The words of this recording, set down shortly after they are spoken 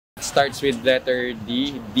starts with letter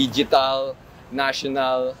D. Digital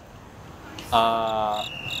National. I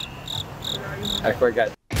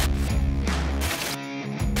forgot.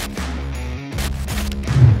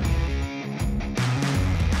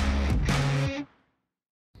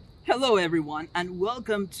 Hello everyone and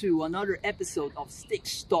welcome to another episode of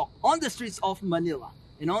Styx Talk on the streets of Manila.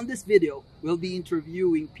 And on this video, we'll be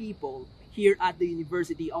interviewing people here at the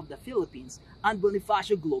University of the Philippines and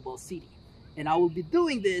Bonifacio Global City. And I will be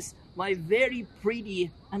doing this my very pretty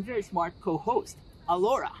and very smart co-host,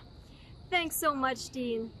 Alora. Thanks so much,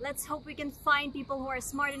 Dean. Let's hope we can find people who are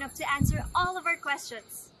smart enough to answer all of our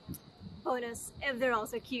questions. Bonus, if they're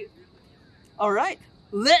also cute. All right,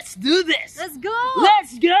 let's do this! Let's go!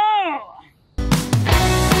 Let's go!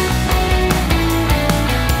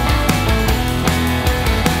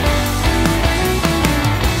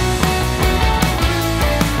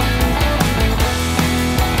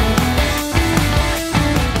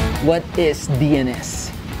 What is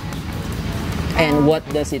DNS? And what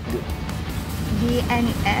does it do?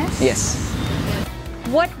 DNS? Yes.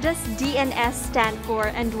 What does DNS stand for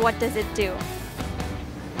and what does it do?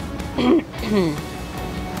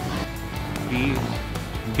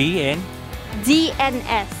 BN?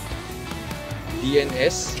 DNS.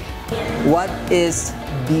 DNS. What is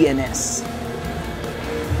DNS?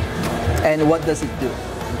 And what does it do?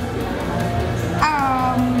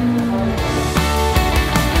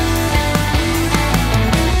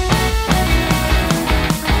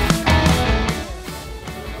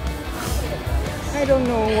 I don't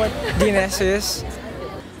know what DNS is?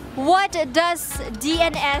 What does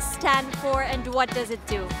DNS stand for and what does it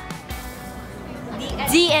do?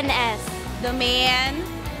 DNS. domain.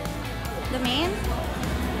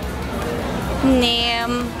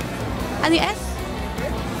 Name. Ano yung S?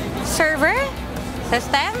 Server?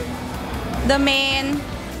 System? Domain.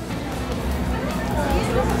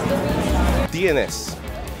 DNS.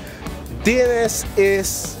 DNS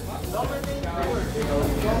is...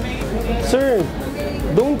 Sir,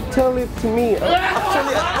 don't tell it to me.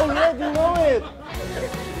 Actually, I already know it.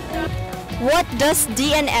 What does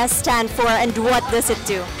DNS stand for and what does it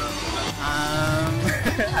do?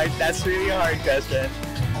 That's really a hard question.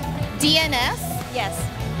 DNS? Yes.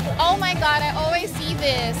 Oh my god, I always see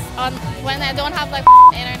this on when I don't have like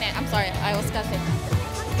internet. I'm sorry, I was cussing.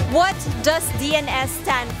 What does DNS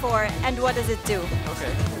stand for and what does it do?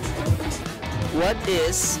 Okay. What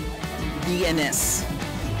is DNS?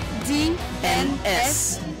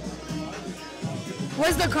 DNS.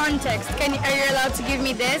 What's the context? Are you allowed to give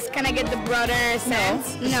me this? Can I get the broader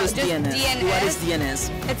sense? It's just DNS. What is DNS?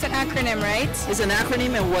 It's an acronym, right? It's an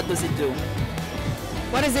acronym, and what does it do?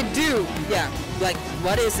 What does it do? Yeah, like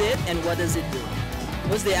what is it and what does it do?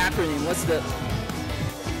 What's the acronym? What's the...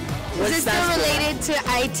 What Is it stands still for? related to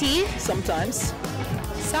IT? Sometimes.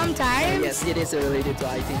 Sometimes? Yes, it is related to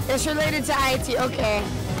IT. It's related to IT, okay.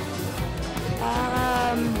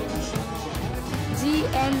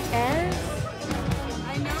 DNS?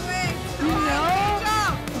 I know it. You know?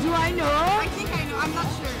 Do I know? I think I know. I'm not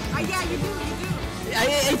sure. Yeah, you do.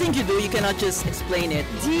 I think you do. You cannot just explain it.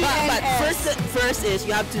 But first is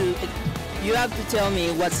you have to tell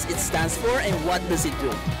me what it stands for and what does it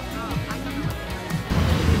do.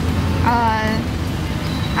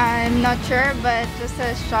 I'm not sure, but just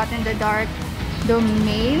a shot in the dark.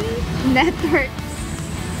 Domain network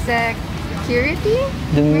security?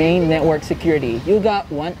 Domain network security. You got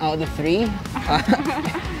 1 out of 3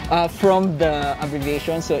 from the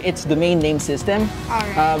abbreviation, so it's domain name system.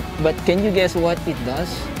 Alright. But can you guess what it does?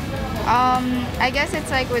 I guess it's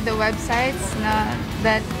like with the websites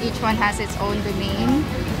that each one has its own domain.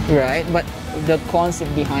 Right, but the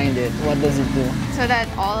concept behind it, what does it do? So that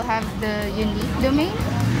all have the unique domain?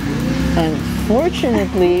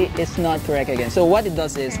 Unfortunately, it's not correct again. So what it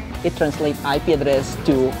does is, it translates IP address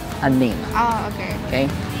to a name. Oh, okay. Okay,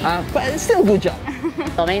 but it's still a good job.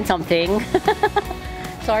 Domain something.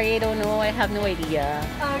 Sorry, I don't know. I have no idea.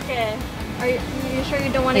 Okay. Are you sure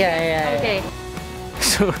you don't want to Yeah. Okay.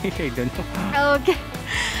 Sorry, I don't know. Okay.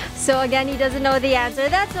 So again, he doesn't know the answer.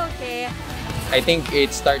 That's okay. I think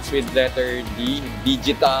it starts with letter D.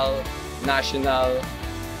 Digital National.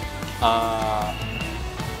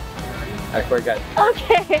 I forgot.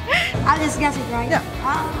 Okay. I'll just guess it, right? Yeah.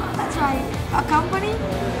 That's right. A company?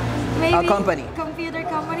 Maybe? A company. Computer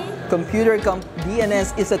company?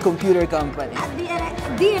 DNS is a computer company.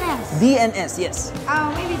 DNS? DNS, yes.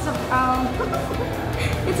 Maybe it's a...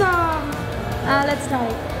 it's a... let's try.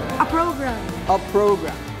 A program. A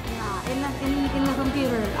program. Yeah. in the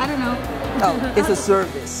computer. I don't know. Oh, it's a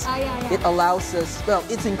service. Yeah. It allows us, well,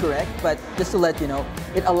 it's incorrect, but just to let you know,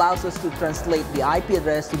 it allows us to translate the IP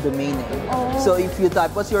address to domain name. Oh. So if you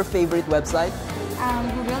type, what's your favorite website?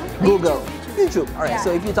 Google. YouTube. All right. Yeah.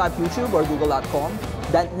 So if you type YouTube or google.com,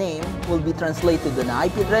 that name will be translated to an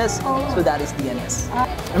IP address. Oh. So that is DNS.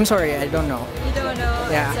 I'm sorry, I don't know. You don't know?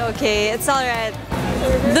 Yeah. It's okay. It's alright.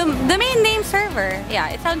 The domain name server. Yeah,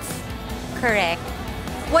 it sounds correct.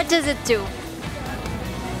 What does it do?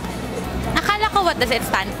 Akala ko what does it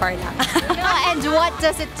stand for lang. And what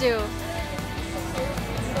does it do?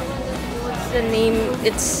 The name,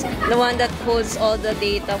 it's the one that holds all the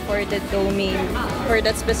data for the domain, for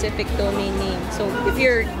that specific domain name. So if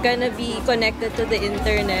you're gonna be connected to the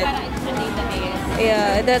internet,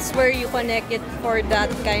 yeah, that's where you connect it for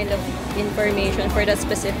that kind of information for that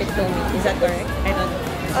specific domain. Is that correct? I don't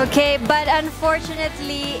know. Okay, but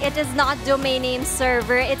unfortunately, it is not domain name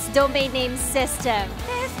server, it's domain name system.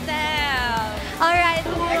 Alright.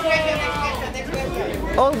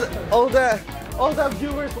 All the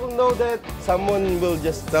viewers will know that someone will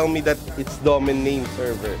just tell me that it's domain name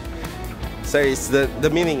server. Sorry, it's the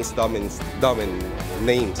meaning is domain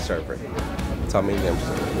name server. Domain name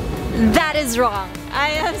server. That is wrong. I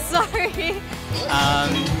am sorry.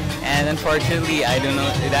 And unfortunately, I don't know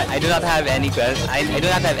that I do not have any question. I do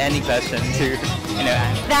not have any question to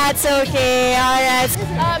answer. That's okay. Alright.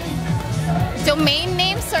 Domain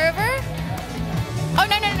name server? Oh,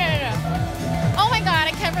 no. Oh my god,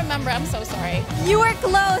 I can't remember. I'm so sorry. You were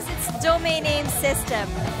close. It's domain name system.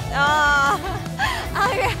 Oh,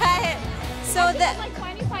 alright. So the like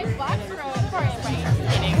 $25 for it,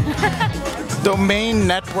 right? Domain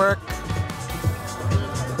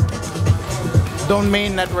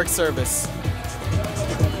network service.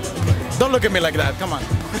 Don't look at me like that. Come on.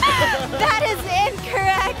 that is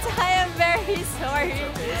incorrect. I am very sorry.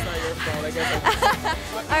 It's not your fault. I guess.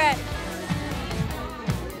 Alright.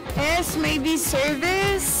 S maybe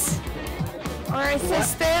service or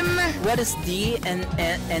system. What is D and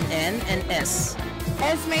N and S?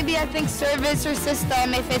 S maybe I think service or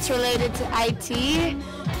system if it's related to IT.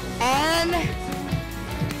 And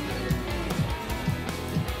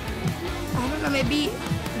I don't know, maybe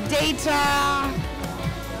data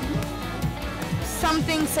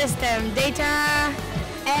something system. Data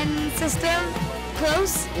and system.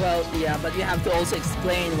 Close? Well, yeah, but you have to also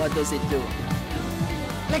explain what does it do.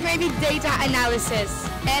 Like maybe data analysis.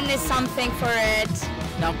 N is something for it.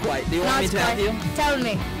 Not quite. Do you want me to help you? Tell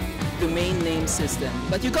me. Domain name system.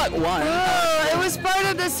 But you got one. Oh, it was part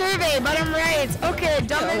of the survey, but I'm right. Okay,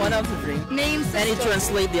 domain one of the three. name system. And it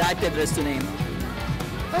translates the IP address to name.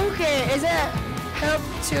 Okay, is it help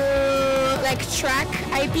to like track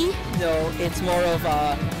IP? No, it's more of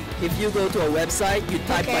if you go to a website, you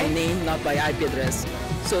type by name, not by IP address.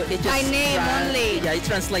 So it just by name only. Yeah, it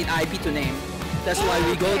translates IP to name. That's why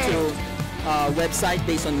we go to website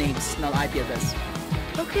based on names, not IP address.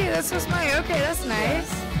 Okay, that's so smart. Okay, that's nice.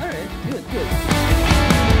 Yeah. All right, good.